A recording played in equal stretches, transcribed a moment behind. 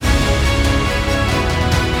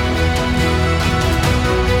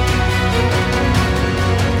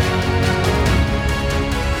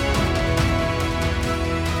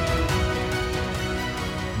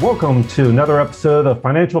Welcome to another episode of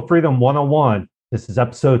Financial Freedom 101. This is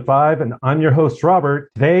episode 5, and I'm your host, Robert.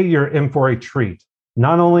 Today, you're in for a treat.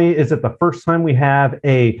 Not only is it the first time we have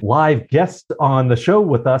a live guest on the show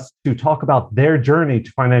with us to talk about their journey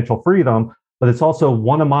to financial freedom, but it's also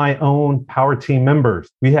one of my own Power Team members.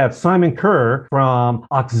 We have Simon Kerr from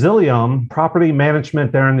Auxilium Property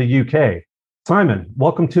Management there in the UK. Simon,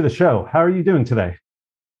 welcome to the show. How are you doing today?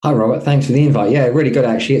 Hi, Robert. Thanks for the invite. Yeah, really good,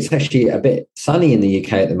 actually. It's actually a bit sunny in the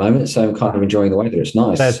UK at the moment, so I'm kind of enjoying the weather. It's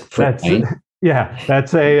nice. That's a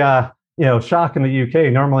shock in the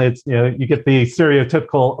UK. Normally, it's you get the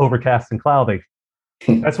stereotypical overcast and cloudy.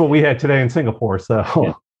 That's what we had today in Singapore. So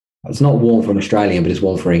yeah. It's not warm for an Australian, but it's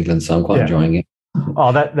warm for England, so I'm quite enjoying it.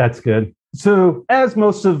 Oh, that's good. So as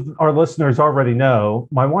most of our listeners already know,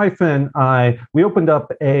 my wife and I, we opened up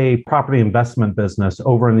a property investment business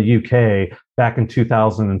over in the UK back in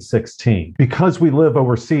 2016. Because we live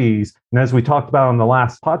overseas, and as we talked about on the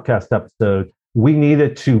last podcast episode, we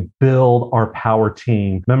needed to build our Power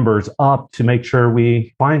Team members up to make sure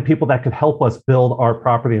we find people that could help us build our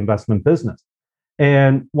property investment business.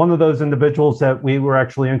 And one of those individuals that we were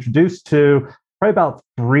actually introduced to probably about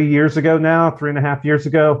 3.5 years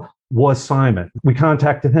ago, was Simon. We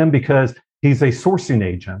contacted him because he's a sourcing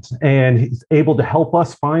agent and he's able to help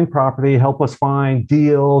us find property, help us find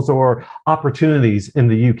deals or opportunities in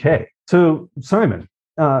the UK. So Simon,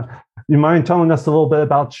 you mind telling us a little bit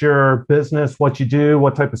about your business, what you do,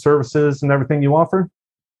 what type of services and everything you offer?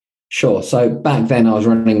 Sure. So back then I was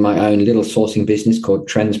running my own little sourcing business called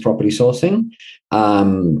Trends Property Sourcing.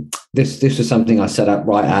 This was something I set up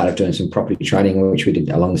right out of doing some property training, which we did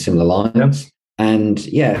along similar lines. Yep. And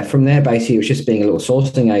yeah, from there, basically, it was just being a little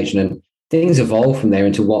sourcing agent, and things evolved from there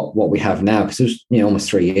into what we have now, because it was almost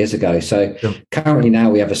 3 years ago. So Currently now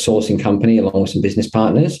we have a sourcing company along with some business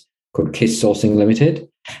partners called KISS Sourcing Limited,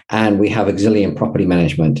 and we have Auxilium Property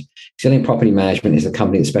Management. Auxilium Property Management is a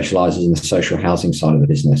company that specializes in the social housing side of the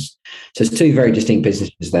business. So it's two very distinct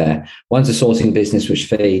businesses there. One's a sourcing business which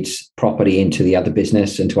feeds property into the other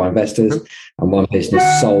business, into our investors, and one business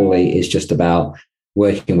solely is just about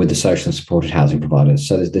working with the social and supported housing providers.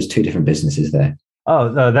 So there's two different businesses there.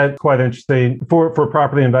 Oh, that's quite interesting. For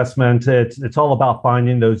property investment, it's all about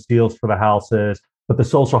finding those deals for the houses. But the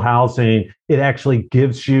social housing, it actually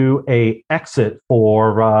gives you a exit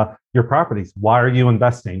for your properties. Why are you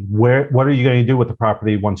investing? What are you going to do with the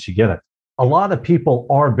property once you get it? A lot of people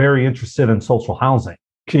are very interested in social housing.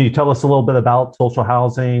 Can you tell us a little bit about social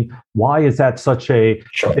housing? Why is that such a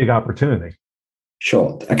big opportunity?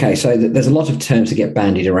 Sure. Okay, so there's a lot of terms that get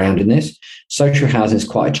bandied around in this. Social housing is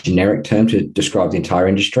quite a generic term to describe the entire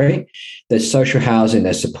industry. There's social housing,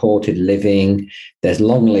 there's supported living, there's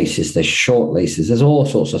long leases, there's short leases, there's all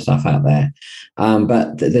sorts of stuff out there.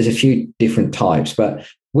 But there's a few different types, but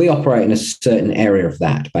we operate in a certain area of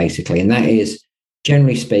that, basically, and that is,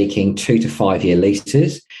 generally speaking, 2 to 5 year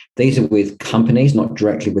leases. These are with companies, not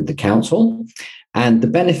directly with the council. And the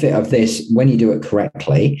benefit of this, when you do it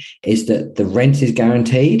correctly, is that the rent is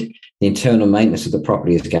guaranteed, the internal maintenance of the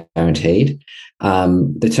property is guaranteed.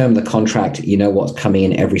 The term of the contract, you know what's coming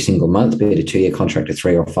in every single month, be it a 2-year contract or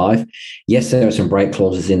 3 or 5. Yes, there are some break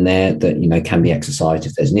clauses in there that can be exercised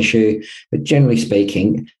if there's an issue. But generally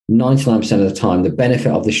speaking, 99% of the time, the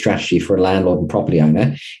benefit of this strategy for a landlord and property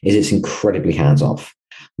owner is it's incredibly hands-off.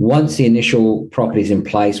 Once the initial property is in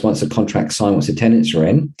place, once the contract's signed, once the tenants are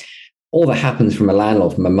in, all that happens from a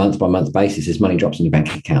landlord from a month-by-month basis is money drops in your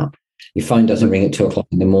bank account. Your phone doesn't ring at 2 o'clock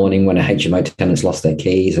in the morning when a HMO tenant's lost their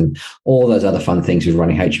keys and all those other fun things with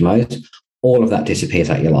running HMOs. All of that disappears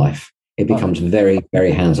out of your life. It becomes very,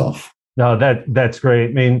 very hands-off. No, that's great.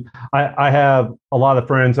 I mean, I have a lot of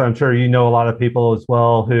friends, I'm sure you know a lot of people as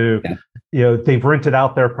well who, they've rented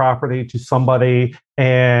out their property to somebody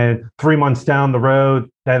and 3 months down the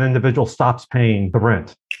road, that individual stops paying the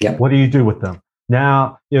rent. Yep. What do you do with them?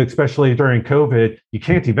 Now, especially during COVID, you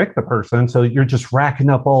can't evict the person, so you're just racking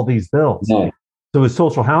up all these bills. No. So with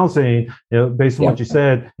social housing, based on what you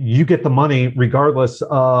said, you get the money regardless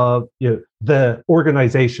of the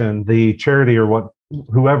organization, the charity, or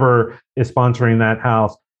whoever is sponsoring that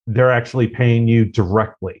house. They're actually paying you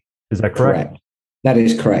directly. Is that correct? That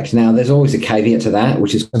is correct. Now, there's always a caveat to that,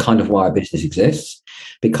 which is kind of why a business exists,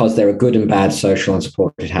 because there are good and bad social and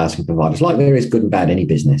supported housing providers, like there is good and bad any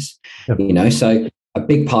business. Yep. So a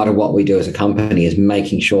big part of what we do as a company is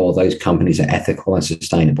making sure those companies are ethical and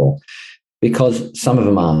sustainable, because some of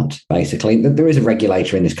them aren't, basically. There is a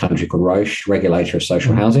regulator in this country called Roche, regulator of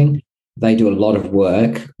social housing. They do a lot of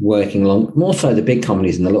work working along, more so the big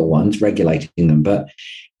companies and the little ones, regulating them. But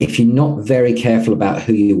if you're not very careful about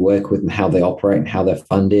who you work with and how they operate and how they're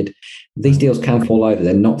funded, these deals can fall over.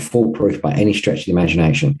 They're not foolproof by any stretch of the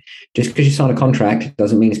imagination. Just because you sign a contract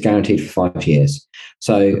doesn't mean it's guaranteed for 5 years.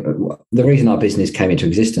 So the reason our business came into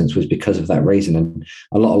existence was because of that reason. And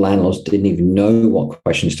a lot of landlords didn't even know what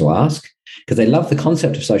questions to ask because they love the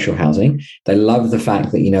concept of social housing. They love the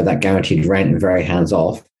fact that, that guaranteed rent and very hands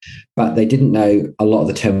off, but they didn't know a lot of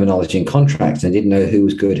the terminology in contracts. They didn't know who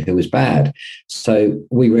was good, who was bad. So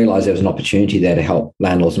we realized there was an opportunity there to help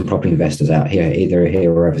landlords and property investors out here, either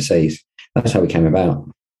here or overseas. That's how we came about.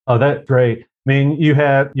 Oh, that's great. I mean, you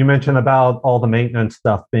mentioned about all the maintenance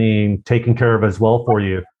stuff being taken care of as well for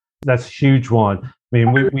you. That's a huge one. I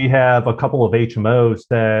mean, we have a couple of HMOs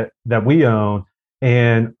that we own,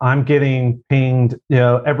 and I'm getting pinged,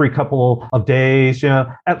 every couple of days,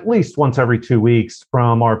 at least once every 2 weeks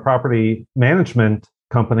from our property management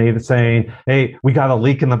company that's saying, hey, we got a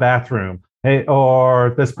leak in the bathroom. Hey,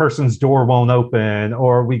 or this person's door won't open,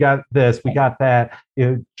 or we got this, we got that,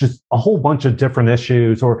 just a whole bunch of different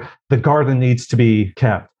issues, or the garden needs to be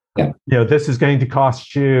kept. Yeah. This is going to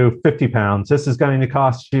cost you 50 pounds. This is going to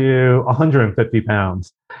cost you 150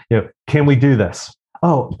 pounds. Can we do this?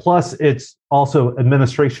 Oh, plus it's also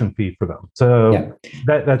administration fee for them. So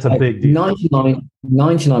that's a big deal.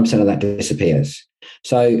 99% of that disappears.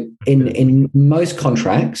 So in most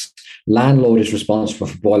contracts, landlord is responsible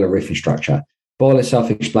for boiler, roof, and structure. Boiler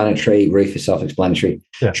self-explanatory, roof is self-explanatory.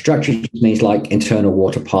 Yeah. Structure means like internal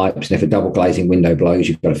water pipes, and if a double glazing window blows,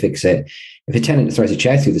 you've got to fix it. If a tenant throws a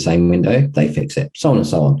chair through the same window, they fix it, so on and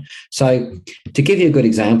so on. So to give you a good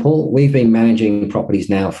example, we've been managing properties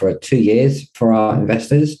now for 2 years for our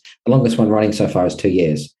investors. The longest one running so far is 2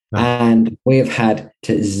 years. Nice. And we have had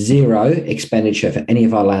zero expenditure for any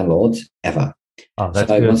of our landlords ever. Oh, that's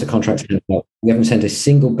so good. Once the contract's been up, we haven't sent a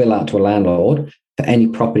single bill out to a landlord for any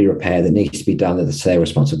property repair that needs to be done that's their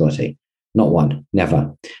responsibility. Not one,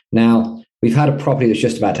 never. Now, we've had a property that's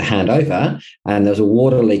just about to hand over, and there was a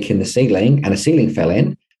water leak in the ceiling, and a ceiling fell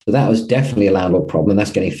in. So that was definitely a landlord problem, and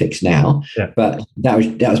that's getting fixed now. Yeah. But that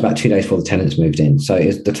was about 2 days before the tenants moved in. So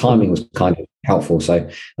the timing was kind of helpful. So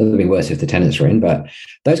it would have been worse if the tenants were in. But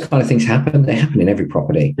those kind of things happen. They happen in every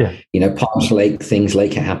property. Yeah. Pipes leak, things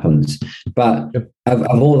leak, it happens. But of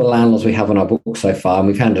all the landlords we have on our book so far, and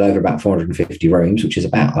we've handed over about 450 rooms, which is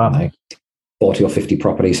about, I don't know, 40 or 50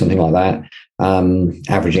 properties, something like that,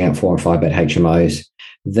 averaging out 4 or 5 bed HMOs,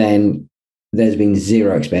 then there's been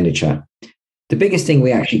zero expenditure. The biggest thing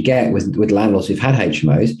we actually get with landlords who've had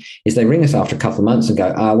HMOs is they ring us after a couple of months and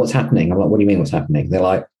go, what's happening? I'm like, what do you mean what's happening? They're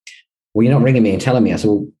like, well, you're not ringing me and telling me. I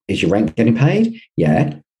said, well, is your rent getting paid?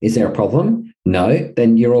 Yeah. Is there a problem? No.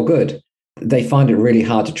 Then you're all good. They find it really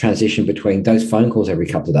hard to transition between those phone calls every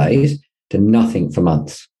couple of days to nothing for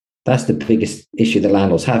months. That's the biggest issue that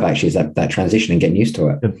landlords have, actually, is that transition and getting used to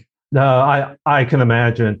it. No, I can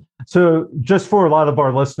imagine. So just for a lot of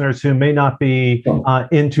our listeners who may not be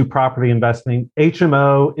into property investing,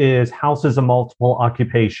 HMO is houses of multiple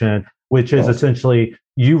occupation, which is essentially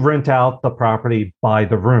you rent out the property by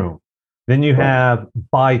the room. Then you have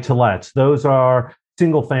buy-to-lets. Those are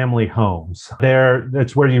single family homes.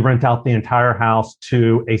 That's where you rent out the entire house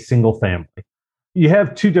to a single family. You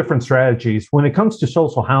have two different strategies. When it comes to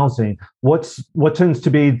social housing, what tends to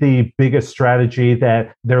be the biggest strategy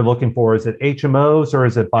that they're looking for? Is it HMOs or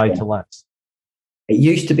is it buy-to-lets? It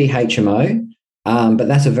used to be HMO, but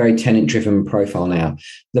that's a very tenant-driven profile now.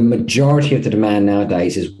 The majority of the demand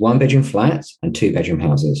nowadays is 1-bedroom flats and 2-bedroom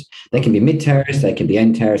houses. They can be mid-terrace, they can be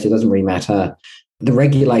end-terrace, it doesn't really matter. The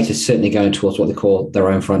regulator's certainly going towards what they call their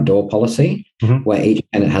own front door policy, where each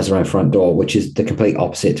tenant has their own front door, which is the complete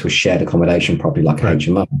opposite to a shared accommodation property like a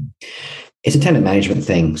HMO. It's a tenant management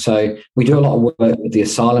thing. So we do a lot of work with the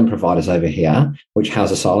asylum providers over here, which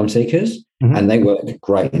house asylum seekers, and they work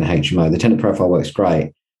great in HMO. The tenant profile works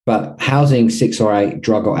great. But housing 6 or 8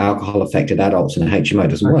 drug or alcohol affected adults in a HMO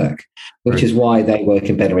doesn't work, which is why they work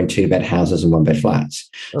in better in 2-bed houses and 1-bed flats.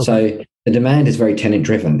 Okay. So the demand is very tenant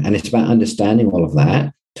driven, and it's about understanding all of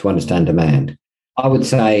that to understand demand. I would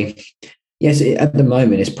say, yes, at the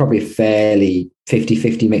moment, it's probably a fairly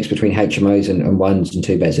 50-50 mix between HMOs and 1s and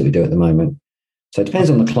 2 beds that we do at the moment. So it depends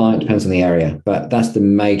on the client, depends on the area, but that's the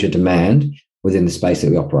major demand within the space that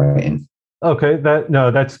we operate in. Okay,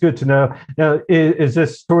 that's good to know. Now, is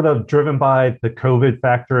this sort of driven by the COVID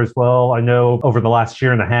factor as well? I know over the last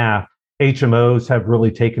year and a half, HMOs have really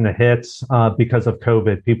taken the hits because of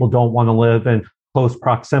COVID. People don't want to live in close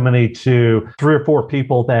proximity to 3 or 4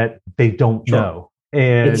 people that they don't know.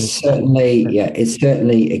 And it's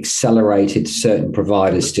certainly accelerated certain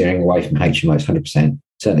providers steering away from HMOs, 100%.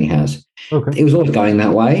 certainly has. Okay. It was always going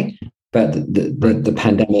that way, but the Right.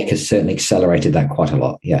 pandemic has certainly accelerated that quite a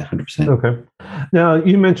lot. Yeah, 100%. Okay. Now,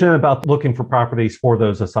 you mentioned about looking for properties for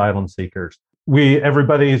those asylum seekers.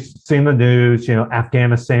 Everybody's seen the news.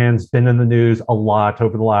 Afghanistan's been in the news a lot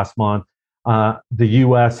over the last month. The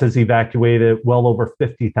U.S. has evacuated well over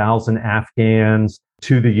 50,000 Afghans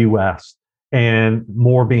to the U.S. and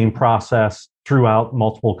more being processed throughout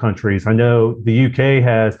multiple countries. I know the U.K.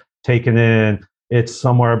 has taken in, it's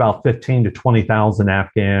somewhere about 15 to 20,000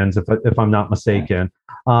 Afghans, if I'm not mistaken.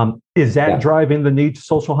 Is that driving the need to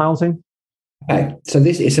social housing? Okay, so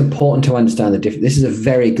it's important to understand the difference. This is a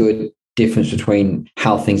very good difference between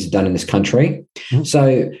how things are done in this country. Mm-hmm.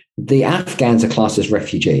 So the Afghans are classed as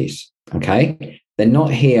refugees. Okay, they're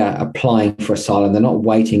not here applying for asylum. They're not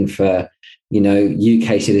waiting for,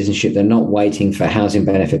 UK citizenship. They're not waiting for housing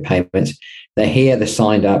benefit payments. They're here. They're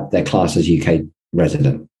signed up. They're classed as UK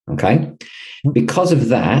resident. Okay, because of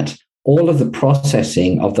that, all of the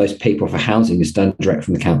processing of those people for housing is done direct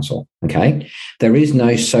from the council. Okay, there is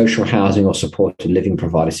no social housing or supported living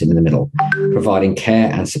provider sitting in the middle, providing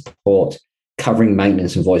care and support, covering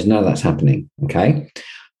maintenance and voids. None of that's happening. Okay.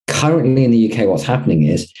 Currently in the UK, what's happening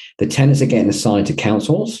is the tenants are getting assigned to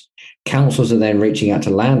councils. Councils are then reaching out to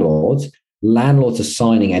landlords. Landlords are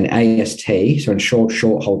signing an AST, so insured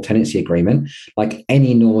short hold tenancy agreement, like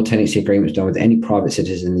any normal tenancy agreement is done with any private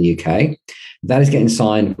citizen in the UK. That is getting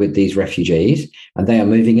signed with these refugees, and they are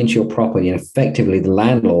moving into your property. And effectively, the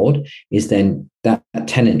landlord is then, that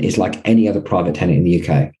tenant is like any other private tenant in the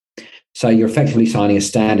UK. So you're effectively signing a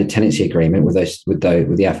standard tenancy agreement with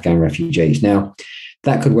the Afghan refugees. Now,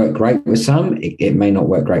 that could work great with some. It may not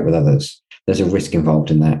work great with others. There's a risk involved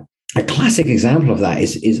in that. A classic example of that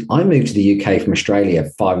is I moved to the UK from Australia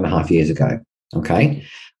 5.5 years ago. Okay.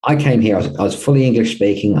 I came here, I was fully English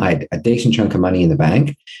speaking. I had a decent chunk of money in the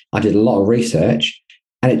bank. I did a lot of research,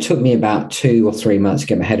 and it took me about 2 or 3 months to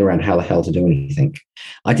get my head around how the hell to do anything.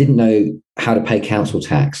 I didn't know how to pay council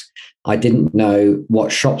tax. I didn't know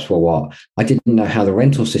what shops were what. I didn't know how the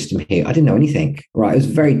rental system here. I didn't know anything, right? It was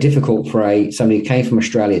very difficult for somebody who came from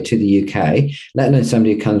Australia to the UK, let alone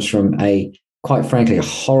somebody who comes from quite frankly, a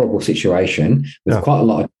horrible situation with quite a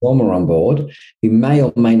lot of trauma on board, who may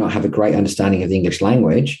or may not have a great understanding of the English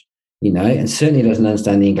language, and certainly doesn't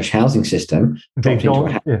understand the English housing system. They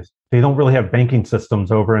don't really have banking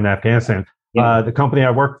systems over in Afghanistan. Yeah. The company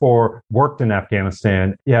I work for worked in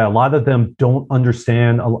Afghanistan. Yeah, a lot of them don't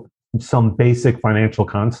understand some basic financial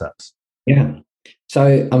concepts. Yeah.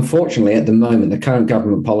 So unfortunately, at the moment, the current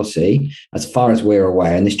government policy, as far as we're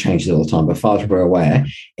aware, and this changes all the time, but as far as we're aware,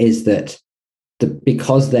 is that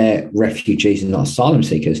because they're refugees and not asylum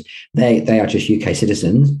seekers, they are just UK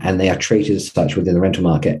citizens, and they are treated as such within the rental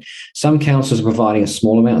market. Some councils are providing a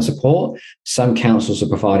small amount of support. Some councils are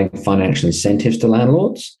providing financial incentives to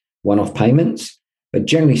landlords, one-off payments. But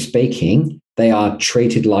generally speaking, they are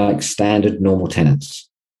treated like standard normal tenants.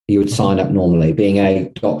 You would sign up normally, being a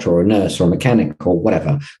doctor or a nurse or a mechanic or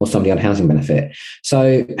whatever, or somebody on housing benefit.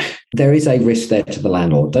 So there is a risk there to the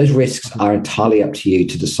landlord. Those risks are entirely up to you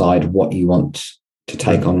to decide what you want to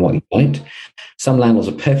take on, what you don't. Some landlords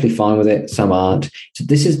are perfectly fine with it, some aren't. So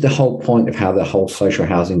this is the whole point of how the whole social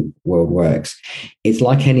housing world works. It's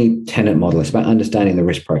like any tenant model. It's about understanding the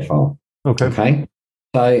risk profile. Okay.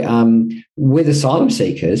 So with asylum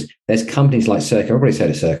seekers, there's companies like Serco. Everybody's heard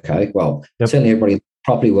of Serco. Well, certainly everybody in the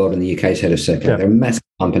property world in the UK has heard of Serco. They're a massive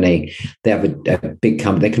company. They have a big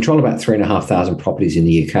company. They control about 3,500 properties in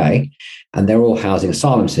the UK, and they're all housing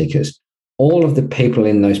asylum seekers. All of the people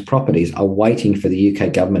in those properties are waiting for the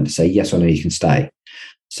UK government to say yes or no, you can stay.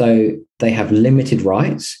 So they have limited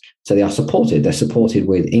rights. So they are supported. They're supported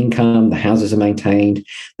with income. The houses are maintained.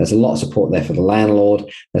 There's a lot of support there for the landlord.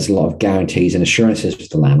 There's a lot of guarantees and assurances for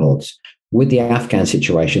the landlords. With the Afghan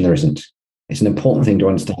situation, there isn't. It's an important thing to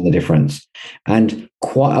understand the difference. And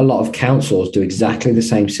quite a lot of councils do exactly the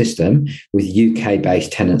same system with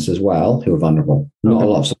UK-based tenants as well, who are vulnerable. Not a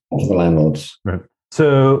lot of support for the landlords. Right.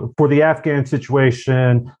 So for the Afghan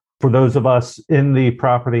situation, for those of us in the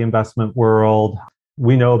property investment world,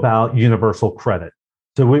 we know about universal credit.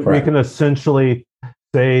 So we can essentially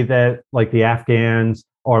say that like the Afghans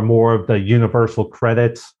are more of the universal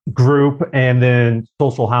credit group, and then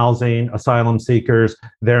social housing, asylum seekers,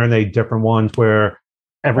 they're in a different ones where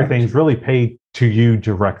everything's really paid to you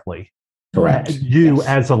directly. Correct. You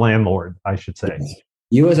as a landlord, I should say. Yes.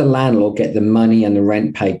 You as a landlord get the money and the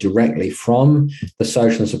rent paid directly from the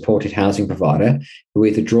social and supported housing provider, who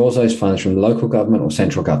either draws those funds from local government or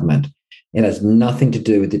central government. It has nothing to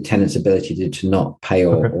do with the tenant's ability to not pay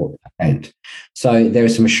or rent. So there are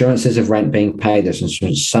some assurances of rent being paid.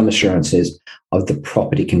 There's some assurances of the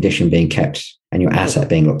property condition being kept and your asset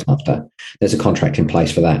being looked after. There's a contract in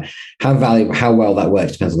place for that. How valuable, how well that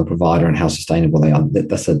works depends on the provider and how sustainable they are.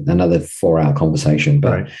 That's another 4-hour conversation.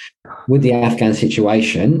 But with the Afghan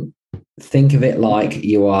situation, think of it like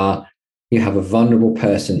you have a vulnerable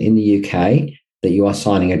person in the UK that you are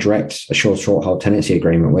signing a short hold tenancy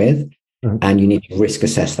agreement with, and you need to risk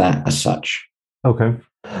assess that as such. Okay.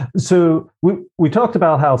 So we talked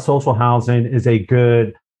about how social housing is a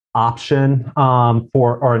good option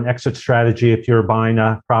or an exit strategy if you're buying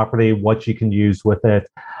a property, what you can use with it.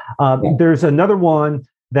 There's another one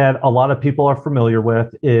that a lot of people are familiar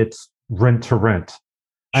with. It's rent to rent.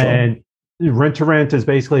 Sure. And rent to rent is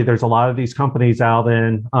basically, there's a lot of these companies out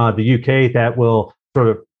in the UK that will sort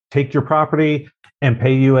of take your property and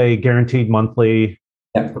pay you a guaranteed monthly,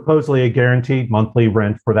 supposedly a guaranteed monthly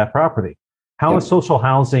rent for that property. How is social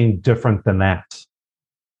housing different than that?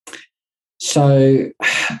 So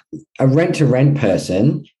a rent-to-rent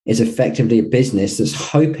person is effectively a business that's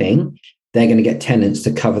hoping they're going to get tenants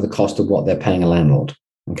to cover the cost of what they're paying a landlord,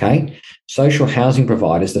 okay? Social housing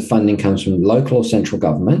providers, the funding comes from local or central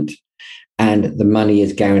government, and the money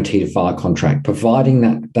is guaranteed via contract,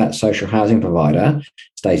 providing that social housing provider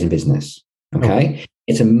stays in business, okay?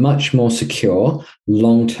 It's a much more secure,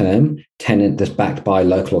 long-term tenant that's backed by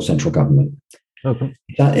local or central government. Okay.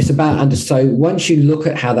 It's about so once you look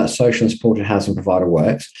at how that social and supported housing provider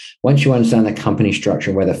works, once you understand the company structure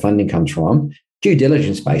and where the funding comes from, due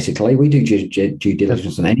diligence, basically, we do due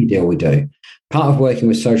diligence on any deal we do. Part of working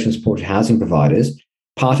with social and supported housing providers,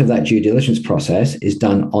 part of that due diligence process is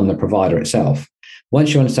done on the provider itself.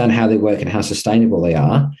 Once you understand how they work and how sustainable they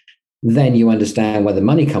are, then you understand where the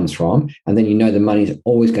money comes from, and then you know the money is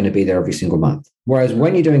always going to be there every single month. Whereas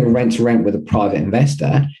when you're doing a rent to rent with a private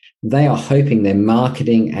investor, they are hoping their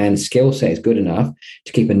marketing and skill set is good enough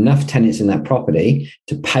to keep enough tenants in that property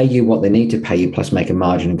to pay you what they need to pay you, plus make a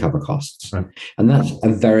margin and cover costs. Right. And that's a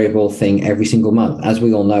variable thing every single month. As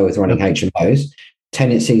we all know with running HMOs,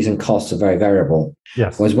 tenancies and costs are very variable.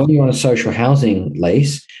 Yes. Whereas when you're on a social housing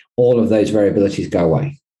lease, all of those variabilities go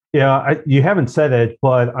away. Yeah, you haven't said it,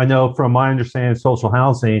 but I know from my understanding of social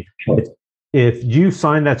housing, if you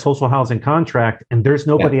sign that social housing contract and there's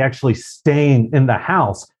nobody actually staying in the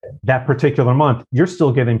house that particular month, you're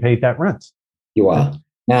still getting paid that rent. You are.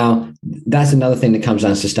 Now, that's another thing that comes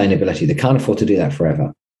down to sustainability. They can't afford to do that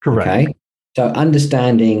forever. Correct. Okay? So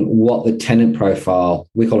understanding what the tenant profile,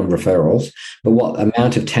 we call them referrals, but what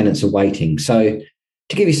amount of tenants are waiting. So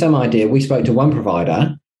to give you some idea, we spoke to one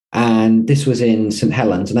provider, and this was in St.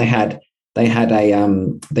 Helens, and they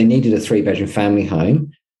needed a 3-bedroom family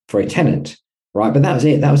home for a tenant, right? But that was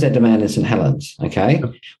it. That was their demand in St. Helens. Okay.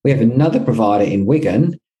 We have another provider in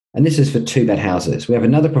Wigan, and this is for 2-bed houses. We have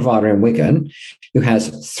another provider in Wigan who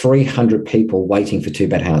has 300 people waiting for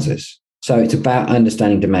 2-bed houses. So it's about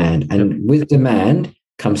understanding demand, and with demand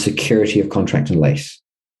comes security of contract and lease.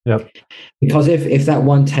 Yep. Because if that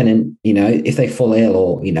one tenant, if they fall ill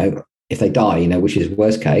or, if they die, which is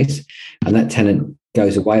worst case, and that tenant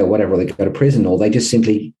goes away or whatever, or they go to prison, or they just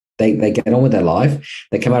simply, they get on with their life,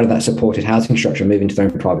 they come out of that supported housing structure and move into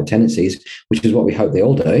their own private tenancies, which is what we hope they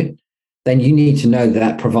all do, then you need to know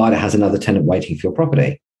that provider has another tenant waiting for your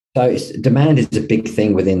property. So demand is a big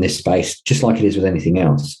thing within this space, just like it is with anything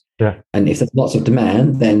else. Yeah. And if there's lots of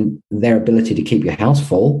demand, then their ability to keep your house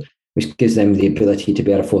full, which gives them the ability to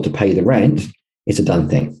be able to afford to pay the rent, is a done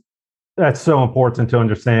thing. That's so important to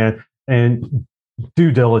understand. And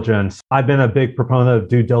due diligence. I've been a big proponent of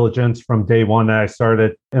due diligence from day one that I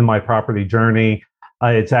started in my property journey.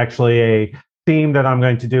 It's actually a theme that I'm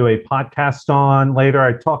going to do a podcast on later.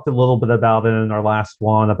 I talked a little bit about it in our last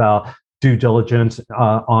one about due diligence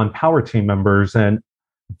on power team members and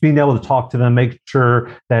being able to talk to them, make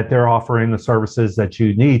sure that they're offering the services that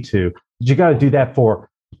you need to. You got to do that for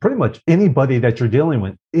pretty much anybody that you're dealing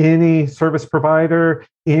with, any service provider,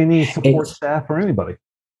 any support staff, or anybody.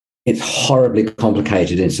 It's horribly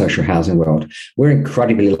complicated in social housing world. We're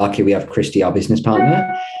incredibly lucky we have Christy, our business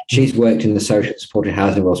partner. She's worked in the social supported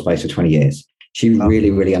housing world space for 20 years. She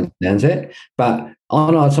really, really understands it. But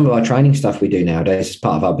on some of our training stuff we do nowadays as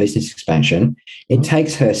part of our business expansion, it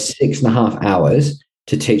takes her 6.5 hours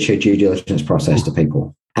to teach her due diligence process to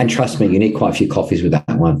people. And trust me, you need quite a few coffees with that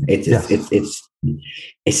one.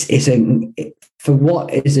 For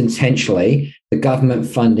what is intentionally the government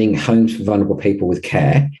funding homes for vulnerable people with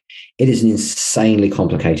care, it is an insanely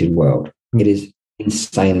complicated world. It is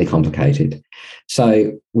insanely complicated.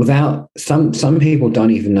 So without some people don't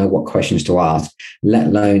even know what questions to ask, let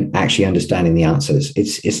alone actually understanding the answers.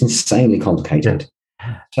 It's insanely complicated.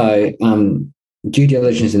 So due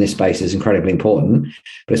diligence in this space is incredibly important,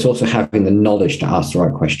 but it's also having the knowledge to ask the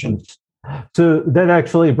right questions. So that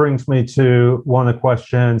actually brings me to one of the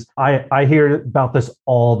questions. I hear about this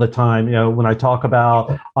all the time. When I talk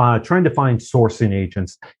about trying to find sourcing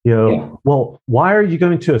agents, Yeah. well, why are you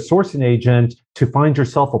going to a sourcing agent to find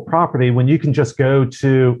yourself a property when you can just go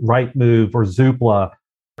to Rightmove or Zoopla,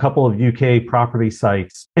 a couple of UK property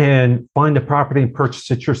sites, and find a property and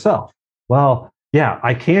purchase it yourself? Well, yeah,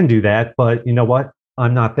 I can do that, but you know what?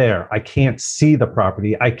 I'm not there. I can't see the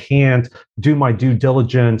property. I can't do my due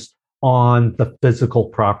diligence on the physical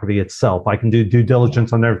property itself. I can do due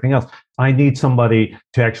diligence on everything else. I need somebody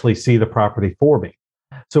to actually see the property for me.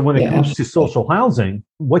 So when it comes to social housing,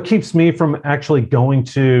 what keeps me from actually going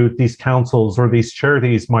to these councils or these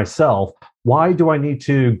charities myself? Why do I need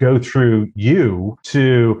to go through you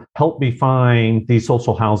to help me find these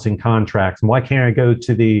social housing contracts? And why can't I go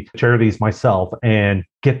to the charities myself and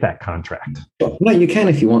get that contract? No, you can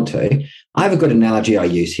if you want to. I have a good analogy I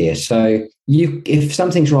use here. So if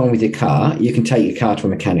something's wrong with your car, you can take your car to a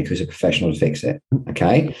mechanic who's a professional to fix it.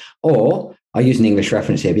 Okay. Or I use an English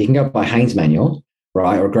reference here, but you can go by Haynes manual,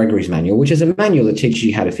 right? Or Gregory's manual, which is a manual that teaches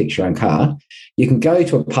you how to fix your own car. You can go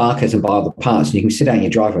to a Parker's and buy all the parts, and you can sit out in your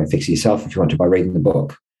driveway and fix it yourself if you want to by reading the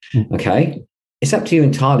book. Okay. It's up to you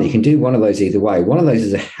entirely. You can do one of those either way. One of those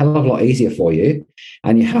is a hell of a lot easier for you,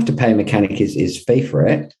 and you have to pay a mechanic his fee for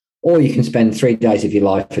it. Or you can spend 3 days of your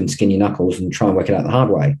life and skin your knuckles and try and work it out the hard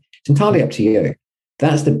way. It's entirely up to you.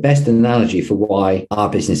 That's the best analogy for why our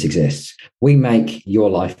business exists. We make your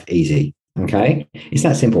life easy. Okay. It's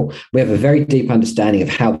that simple. We have a very deep understanding of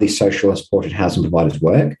how these social and supported housing providers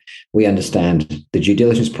work. We understand the due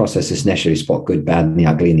diligence processes necessary to spot good, bad, and the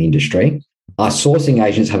ugly in the industry. Our sourcing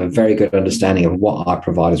agents have a very good understanding of what our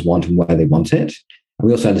providers want and where they want it. And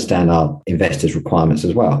we also understand our investors' requirements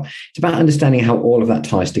as well. It's about understanding how all of that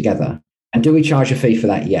ties together. And do we charge a fee for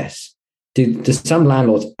that? Yes. Do some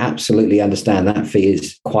landlords absolutely understand that fee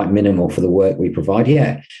is quite minimal for the work we provide?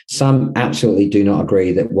 Yeah. Some absolutely do not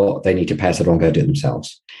agree that what they need to pay us, they don't go do it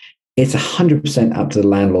themselves. It's 100% up to the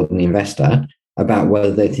landlord and the investor about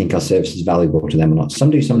whether they think our service is valuable to them or not.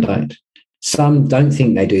 Some do, some don't. Some don't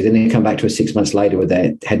think they do. Then they come back to us 6 months later with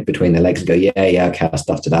their head between their legs and go, yeah, okay, I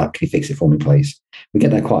stuffed it up. Can you fix it for me, please? We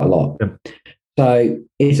get that quite a lot. Yep. So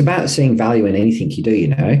it's about seeing value in anything you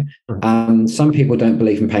do, Some people don't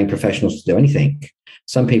believe in paying professionals to do anything.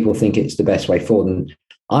 Some people think it's the best way forward. And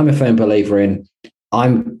I'm a firm believer in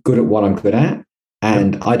I'm good at what I'm good at,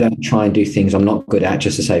 and I don't try and do things I'm not good at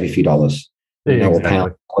just to save a few dollars, or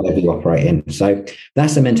pounds, whatever you operate in. So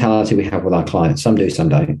that's the mentality we have with our clients. Some do, some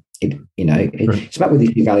don't. It's about whether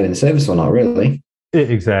you see value in the service or not, really.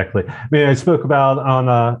 Exactly. I mean, I spoke about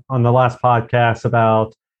on the last podcast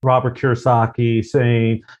about Robert Kiyosaki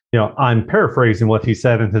saying, I'm paraphrasing what he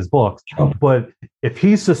said in his books, but if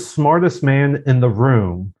he's the smartest man in the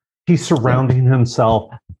room, he's surrounding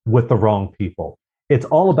himself with the wrong people. It's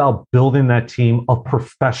all about building that team of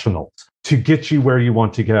professionals to get you where you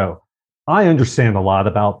want to go. I understand a lot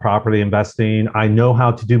about property investing. I know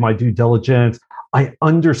how to do my due diligence. I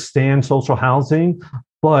understand social housing,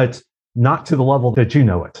 but not to the level that you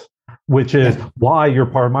know it, which is why you're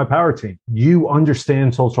part of my power team. You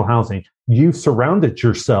understand social housing. You've surrounded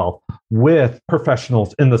yourself with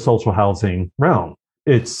professionals in the social housing realm.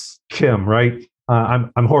 It's Kim, right?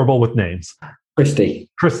 I'm horrible with names. Christy,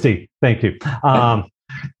 thank you. I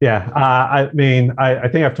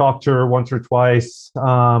think I've talked to her once or twice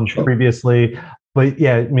previously. But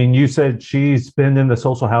yeah, I mean, you said she's been in the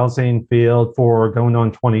social housing field for going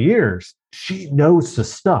on 20 years. She knows the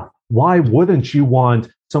stuff. Why wouldn't you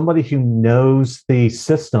want somebody who knows the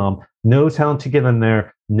system, knows how to get in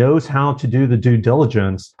there, knows how to do the due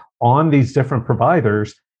diligence on these different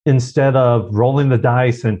providers instead of rolling the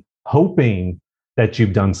dice and hoping that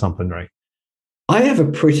you've done something right? I have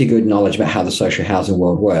a pretty good knowledge about how the social housing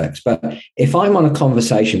world works, but if I'm on a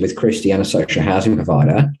conversation with Christy and a social housing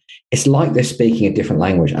provider, it's like they're speaking a different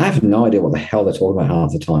language. I have no idea what the hell they're talking about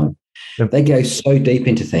half the time. Yep. They go so deep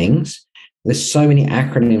into things. There's so many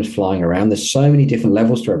acronyms flying around. There's so many different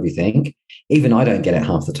levels to everything. Even I don't get it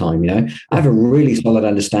half the time, I have a really solid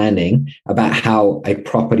understanding about how a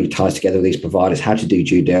property ties together with these providers, how to do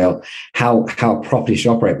due diligence, how property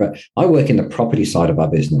should operate. But I work in the property side of our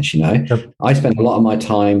business, Yep. I spend a lot of my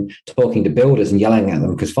time talking to builders and yelling at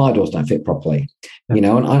them because fire doors don't fit properly, yep.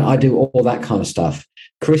 And I do all that kind of stuff.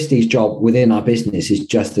 Christy's job within our business is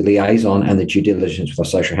just the liaison and the due diligence with our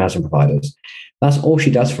social housing providers. That's all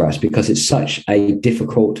she does for us because it's such a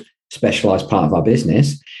difficult, specialized part of our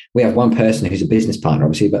business. We have one person who's a business partner,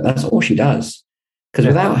 obviously, but that's all she does. Because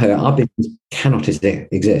without her, our business cannot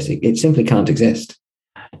exist. It simply can't exist.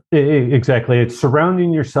 Exactly. It's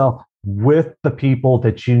surrounding yourself with the people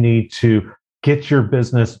that you need to get your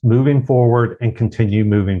business moving forward and continue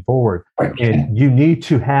moving forward. Okay. And you need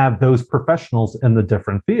to have those professionals in the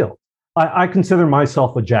different fields. I consider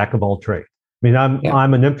myself a jack of all trades. I mean,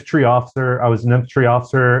 I'm an infantry officer. I was an infantry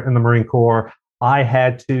officer in the Marine Corps. I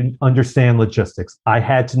had to understand logistics. I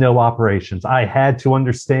had to know operations. I had to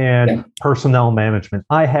understand personnel management.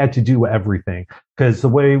 I had to do everything because the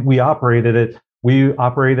way we operated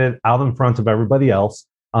out in front of everybody else,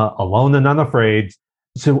 alone and unafraid.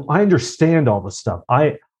 So I understand all this stuff.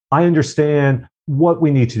 I understand what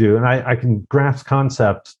we need to do, and I can grasp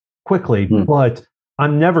concepts quickly, but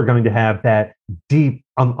I'm never going to have that deep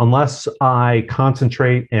unless I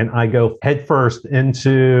concentrate and I go headfirst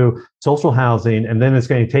into social housing, and then it's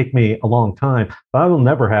going to take me a long time. But I will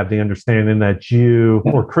never have the understanding that you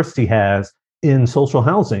or Christy has in social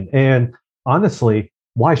housing. And honestly,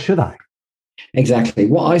 why should I? Exactly.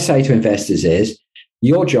 What I say to investors is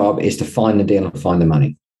your job is to find the deal and find the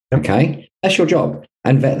money. Okay? That's your job,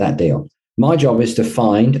 and vet that deal. My job is to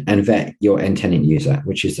find and vet your end tenant user,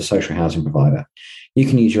 which is the social housing provider. You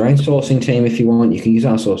can use your own sourcing team if you want. You can use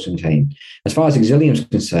our sourcing team. As far as Exilium is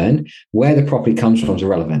concerned, where the property comes from is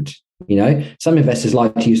irrelevant. Some investors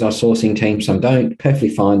like to use our sourcing team, some don't. Perfectly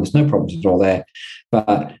fine. There's no problems at all there.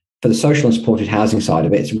 But for the social and supported housing side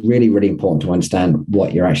of it, it's really, really important to understand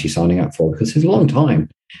what you're actually signing up for, because it's a long time.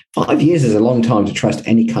 5 years is a long time to trust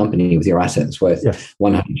any company with your asset that's worth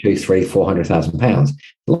 100, 200, 300, 400,000 pounds.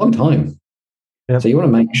 A long time. So you want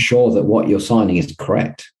to make sure that what you're signing is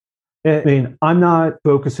correct. I mean, I'm not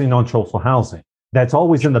focusing on social housing. That's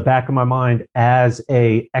always in the back of my mind as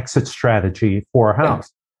a exit strategy for a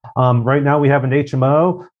house. Right now, we have an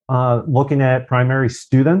HMO looking at primary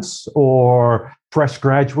students or fresh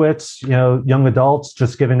graduates, young adults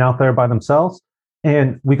just getting out there by themselves.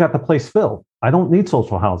 And we got the place filled. I don't need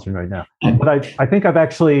social housing right now. But I think I've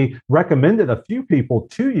actually recommended a few people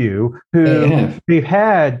to you who they've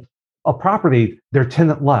had a property, their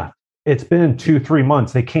tenant left. It's been 2-3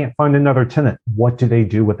 months. They can't find another tenant. What do they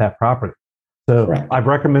do with that property? So I've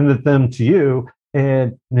recommended them to you.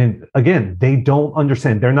 And again, they don't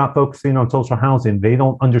understand. They're not focusing on social housing. They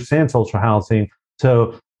don't understand social housing.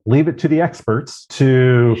 So leave it to the experts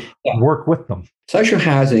to work with them. Social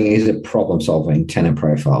housing is a problem-solving tenant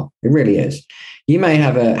profile. It really is. You may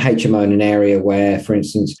have a HMO in an area where, for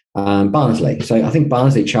instance, Barnsley. So I think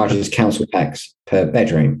Barnsley charges council tax per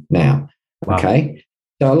bedroom now. Wow. Okay.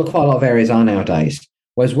 So quite a lot of areas are nowadays.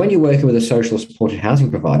 Whereas when you're working with a social supported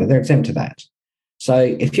housing provider, they're exempt to that. So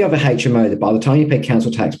if you have a HMO that by the time you pay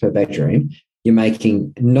council tax per bedroom, you're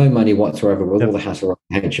making no money whatsoever with all the hassle of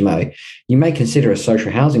HMO, you may consider a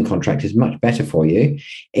social housing contract is much better for you.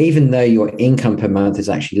 Even though your income per month is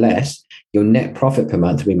actually less, your net profit per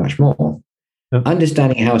month will be much more.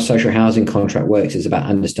 Understanding how a social housing contract works is about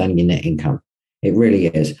understanding your net income. It really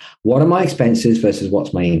is. What are my expenses versus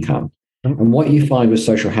what's my income? And what you find with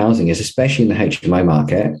social housing is, especially in the HMO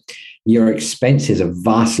market, your expenses are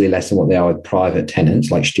vastly less than what they are with private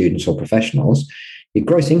tenants like students or professionals. Your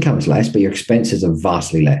gross income is less, but your expenses are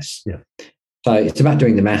vastly less. So it's about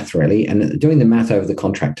doing the math, really, and doing the math over the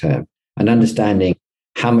contract term and understanding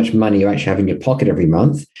how much money you actually have in your pocket every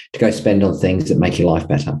month to go spend on things that make your life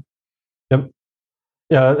better.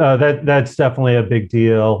 That's definitely a big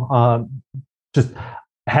deal. Just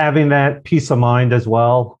having that peace of mind as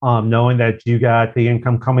well, knowing that you got the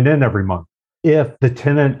income coming in every month. If the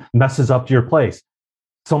tenant messes up your place,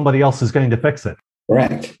 somebody else is going to fix it.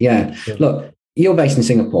 Correct. Yeah. Look, you're based in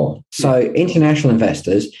Singapore. So international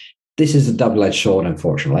investors, this is a double-edged sword,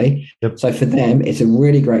 unfortunately. So for them, it's a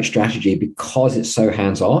really great strategy because it's so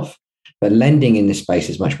hands-off. But lending in this space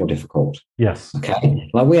is much more difficult. Yes. Okay.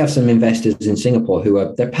 Like we have some investors in Singapore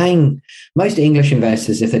they're paying, most English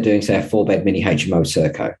investors, if they're doing, say, a 4-bed mini HMO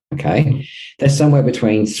Serco, okay, they're somewhere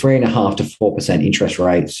between 3.5% to 4% interest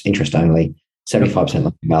rates, interest only, 75%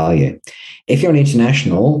 loan value. If you're an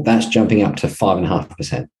international, that's jumping up to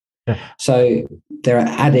 5.5%. So there are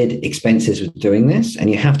added expenses with doing this,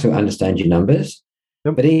 and you have to understand your numbers.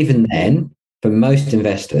 But even then, for most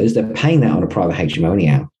investors, they're paying that on a private HMO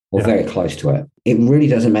anyhow, or very close to it. It really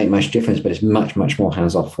doesn't make much difference, but it's much, much more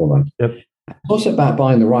hands-off for them. It's also about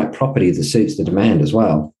buying the right property that suits the demand as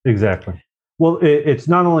well. Exactly. Well, it's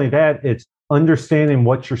not only that, it's understanding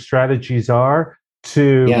what your strategies are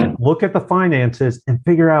to look at the finances and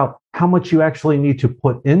figure out how much you actually need to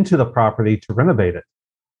put into the property to renovate it.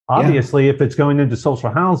 Obviously, if it's going into social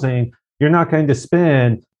housing, you're not going to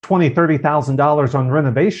spend $20,000, $30,000 on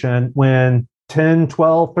renovation when $10,000,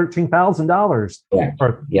 $12,000,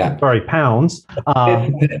 $13,000 sorry, pounds.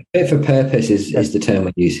 Fit for purpose is the term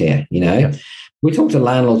we use here. We talk to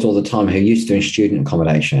landlords all the time who are used to doing student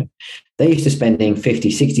accommodation. they're used to spending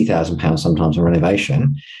 50, 60,000 pounds sometimes on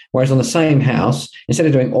renovation. Whereas on the same house, instead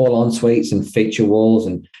of doing all en suites and feature walls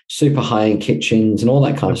and super high-end kitchens and all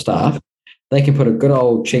that kind of stuff, they can put a good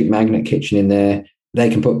old cheap magnet kitchen in there.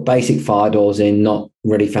 They can put basic fire doors in, not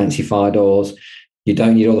really fancy fire doors. You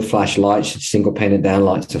don't need all the flashlights, single pane and down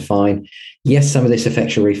lights are fine. Yes, some of this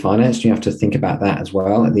affects your refinance. You have to think about that as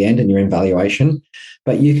well at the end in your evaluation.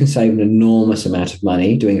 But you can save an enormous amount of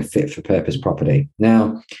money doing a fit for purpose property.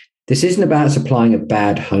 Now, this isn't about supplying a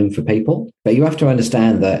bad home for people, but you have to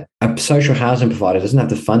understand that a social housing provider doesn't have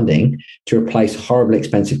the funding to replace horribly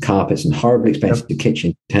expensive carpets and horribly expensive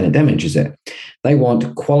kitchen. Tenant damages it. They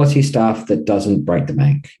want quality stuff that doesn't break the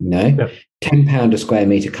bank, £10 a square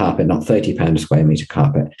metre carpet, not £30 a square metre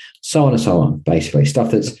carpet, so on and so on, basically.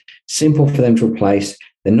 Stuff that's simple for them to replace.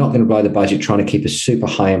 They're not going to blow the budget trying to keep a super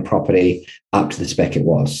high-end property up to the spec it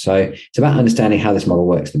was. So it's about understanding how this model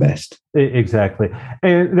works the best. Exactly.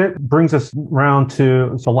 And that brings us around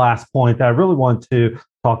to the last point that I really want to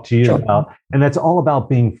talk to you about, and that's all about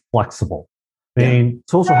being flexible. I mean,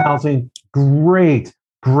 social housing, great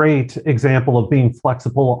example of being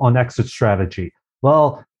flexible on exit strategy.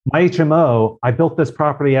 Well, my HMO, I built this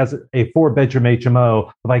property as a 4-bedroom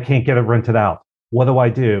HMO, but I can't get it rented out. What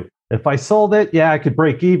do? If I sold it, I could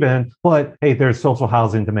break even, but hey, there's social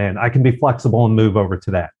housing demand. I can be flexible and move over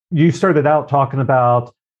to that. You started out talking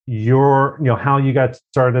about how you got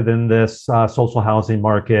started in this social housing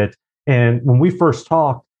market. And when we first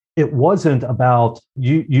talked, it wasn't about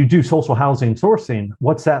you do social housing sourcing.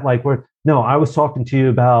 What's that like? No, I was talking to you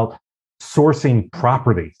about sourcing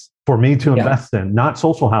properties for me to invest in, not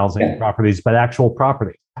social housing properties, but actual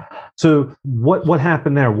properties. So what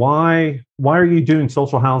happened there? Why are you doing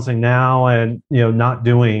social housing now and not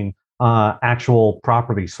doing actual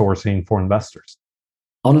property sourcing for investors?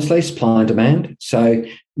 Honestly, supply and demand. So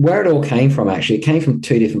where it all came from, actually, it came from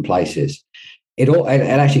two different places. It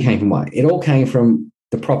actually came from what? It all came from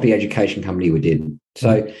the property education company we did.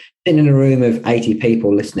 So sitting in a room of 80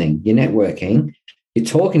 people listening, you're networking, you're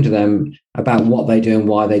talking to them about what they do and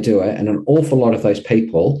why they do it. And an awful lot of those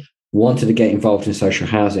people wanted to get involved in social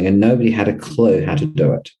housing and nobody had a clue how to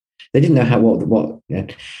do it. They didn't know what.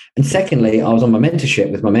 And secondly, I was on my mentorship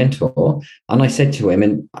with my mentor and I said to him,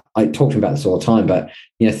 and I talk to him about this all the time, but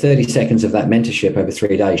 30 seconds of that mentorship over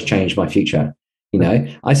 3 days changed my future.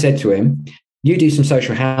 I said to him, you do some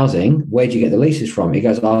social housing, where do you get the leases from? He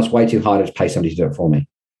goes, I was way too hard to pay somebody to do it for me.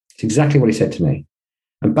 It's exactly what he said to me.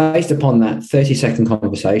 And based upon that 30-second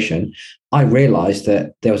conversation, I realized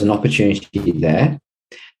that there was an opportunity there.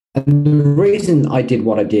 And the reason I did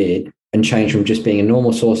what I did and changed from just being a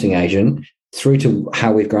normal sourcing agent through to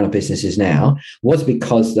how we've grown our businesses now was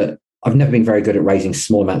because that I've never been very good at raising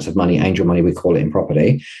small amounts of money, angel money, we call it in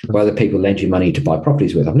property, where other people lend you money to buy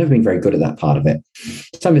properties with. I've never been very good at that part of it.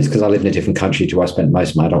 Some of it's because I live in a different country to where I spent most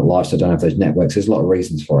of my adult life, so I don't have those networks. There's a lot of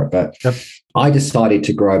reasons for it. But I decided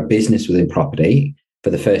to grow a business within property for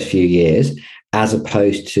the first few years as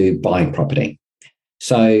opposed to buying property.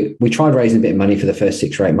 So we tried raising a bit of money for the first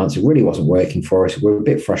 6 or 8 months. It really wasn't working for us. We were a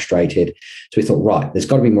bit frustrated. So we thought, right, there's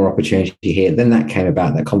got to be more opportunity here. Then that came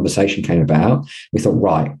about, that conversation came about. We thought,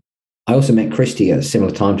 right. I also met Christy at a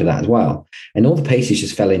similar time to that as well. And all the pieces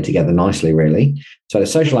just fell in together nicely, really. So the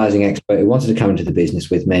social housing expert who wanted to come into the business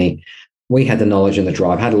with me, we had the knowledge and the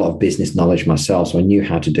drive, had a lot of business knowledge myself, so I knew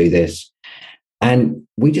how to do this. And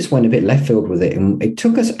we just went a bit left field with it. And it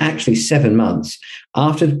took us actually 7 months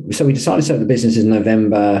so we decided to set up the business in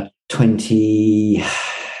November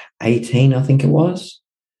 2018, I think it was.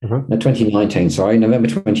 No, 2019, sorry. November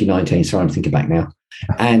 2019. Sorry, I'm thinking back now.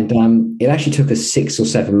 And it actually took us 6 or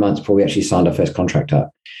 7 months before we actually signed our first contract up,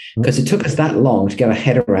 because it took us that long to get our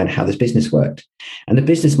head around how this business worked. And the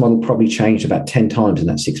business model probably changed about 10 times in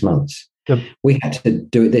that 6 months. We had to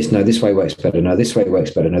do it this way works better. No, this way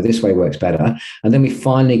works better. No, this way works better. And then we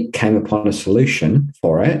finally came upon a solution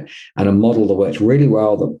for it and a model that worked really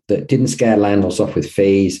well, that didn't scare landlords off with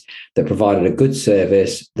fees, that provided a good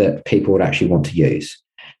service that people would actually want to use.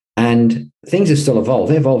 And things have still evolved.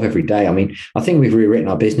 They evolve every day. I mean, I think we've rewritten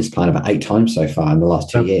our business plan about 8 times so far in the last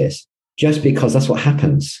 2 years, just because that's what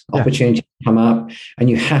happens. Opportunities come up and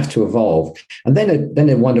you have to evolve. And then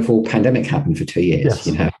a wonderful pandemic happened for 2 years,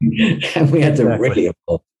 and we had to really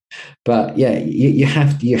evolve. But you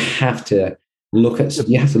have to look at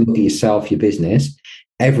yourself, your business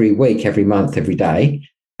every week, every month, every day,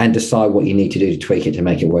 and decide what you need to do to tweak it to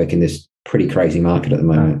make it work in this pretty crazy market at the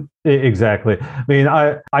moment. Exactly. I mean,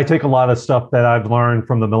 I take a lot of stuff that I've learned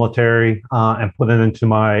from the military and put it into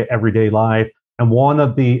my everyday life. And one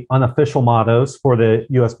of the unofficial mottos for the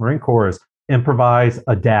U.S. Marine Corps is improvise,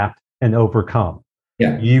 adapt, and overcome.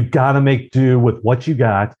 You've got to make do with what you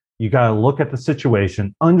got. You got to look at the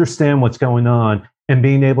situation, understand what's going on, and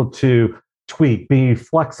being able to tweak, being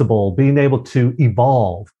flexible, being able to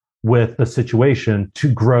evolve with the situation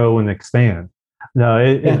to grow and expand. No,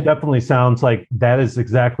 it definitely sounds like that is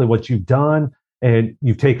exactly what you've done. And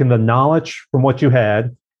you've taken the knowledge from what you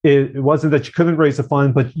had. It wasn't that you couldn't raise a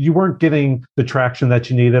fund, but you weren't getting the traction that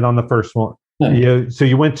you needed on the first one. No. So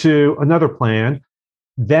you went to another plan.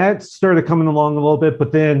 That started coming along a little bit,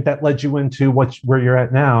 but then that led you into where you're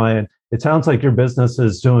at now. And it sounds like your business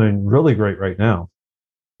is doing really great right now.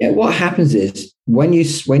 Yeah, what happens is when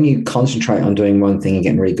you concentrate on doing one thing and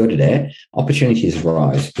getting really good at it, opportunities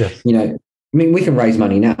arise. Yes. We can raise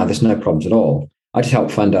money now. There's no problems at all. I just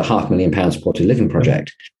helped fund a £500,000 supported living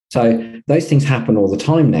project. So those things happen all the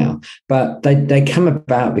time now, but they come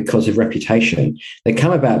about because of reputation. They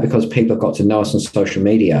come about because people have got to know us on social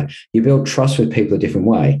media. You build trust with people a different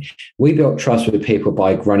way. We built trust with people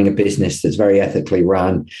by running a business that's very ethically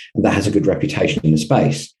run and that has a good reputation in the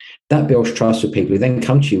space. That builds trust with people who then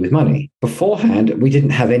come to you with money. Beforehand, we didn't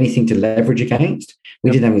have anything to leverage against.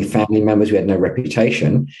 We didn't have any family members. We had no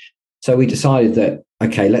reputation. So we decided that,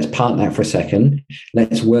 okay, let's park that for a second.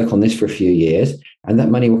 Let's work on this for a few years and that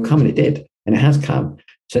money will come. And it did. And it has come.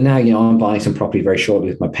 So now, I'm buying some property very shortly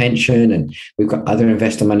with my pension and we've got other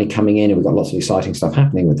investor money coming in and we've got lots of exciting stuff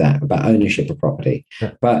happening with that about ownership of property.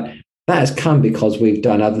 Yeah. But that has come because we've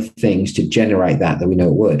done other things to generate that we know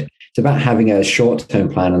it would. It's about having a short-term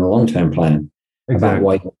plan and a long-term plan. Exactly. About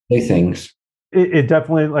why you do things. It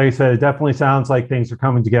definitely, like I said, it definitely sounds like things are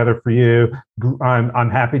coming together for you. I'm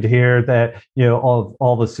happy to hear that,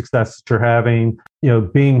 all the success that you're having,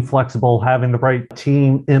 being flexible, having the right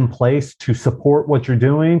team in place to support what you're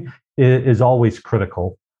doing is always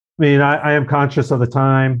critical. I mean, I am conscious of the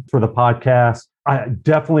time for the podcast. I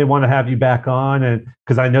definitely want to have you back on, and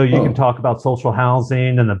because I know you can talk about social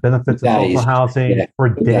housing and the benefits of social housing for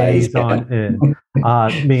days on end.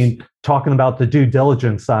 I mean, talking about the due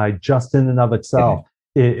diligence side, just in and of itself,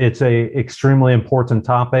 it's a extremely important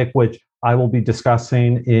topic, which I will be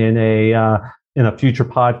discussing in a future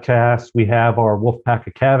podcast. We have our Wolfpack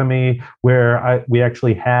Academy, where we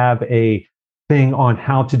actually have a thing on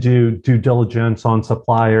how to do due diligence on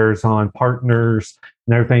suppliers, on partners,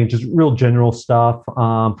 and everything, just real general stuff.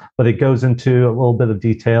 But it goes into a little bit of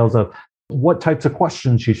details of what types of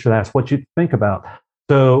questions you should ask, what you think about.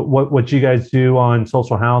 So what you guys do on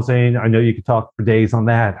social housing, I know you could talk for days on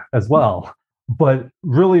that as well, but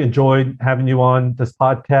really enjoyed having you on this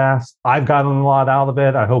podcast. I've gotten a lot out of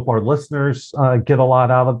it. I hope our listeners get a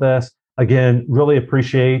lot out of this. Again, really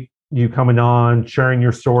appreciate you coming on, sharing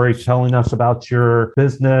your story, telling us about your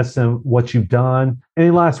business and what you've done.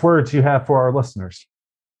 Any last words you have for our listeners?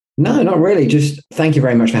 No, not really. Just thank you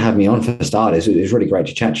very much for having me on for starters. It was really great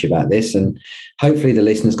to chat to you about this. And hopefully the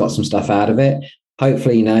listeners got some stuff out of it.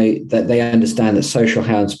 Hopefully, that they understand that social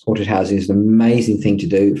housing, supported housing is an amazing thing to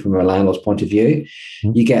do from a landlord's point of view.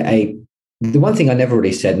 Mm-hmm. You get the one thing I never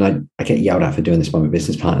really said, and I get yelled at for doing this by my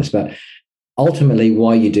business partners, but ultimately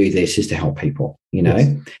why you do this is to help people,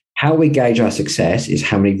 Yes. How we gauge our success is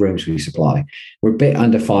how many rooms we supply. We're a bit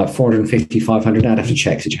under 450, 500. I'd have to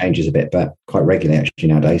check, so it changes a bit, but quite regularly actually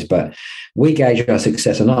nowadays. But we gauge our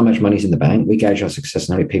success on not how much money's in the bank. We gauge our success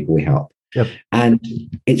on how many people we help. Yep. And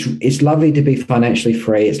it's lovely to be financially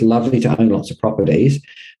free. It's lovely to own lots of properties.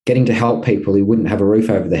 Getting to help people who wouldn't have a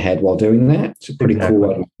roof over their head while doing that, it's a pretty cool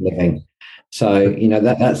way of living. So,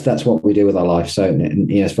 that's what we do with our life. So,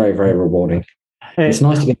 it's very, very rewarding. It's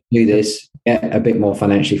nice to get to do this, get a bit more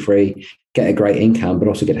financially free, get a great income, but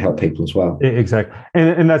also get to help people as well. Exactly.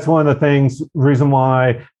 And that's one of the things, reason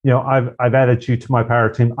why, I've added you to my power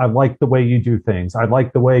team. I like the way you do things. I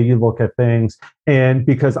like the way you look at things. And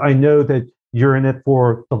because I know that you're in it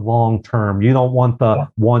for the long term. You don't want the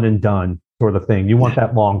one and done sort of thing. You want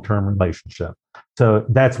that long-term relationship. So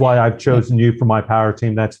that's why I've chosen you for my power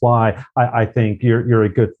team. That's why I think you're a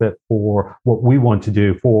good fit for what we want to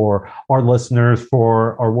do for our listeners,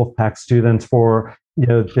 for our Wolfpack students, for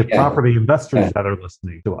the property investors that are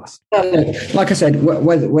listening to us. Like I said,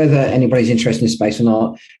 whether anybody's interested in space or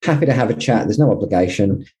not, happy to have a chat. There's no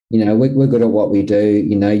obligation. We're good at what we do.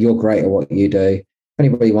 You're great at what you do. If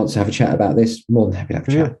anybody wants to have a chat about this, more than happy to have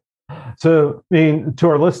a chat. So, to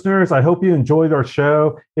our listeners, I hope you enjoyed our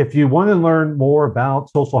show. If you want to learn more about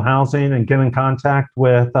social housing and get in contact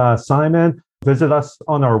with Simon, visit us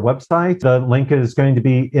on our website. The link is going to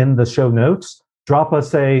be in the show notes. Drop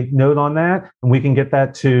us a note on that, and we can get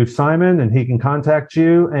that to Simon, and he can contact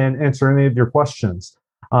you and answer any of your questions.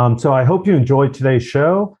 So I hope you enjoyed today's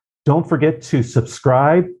show. Don't forget to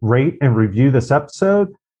subscribe, rate, and review this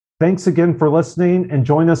episode. Thanks again for listening, and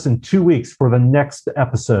join us in 2 weeks for the next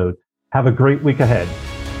episode. Have a great week ahead.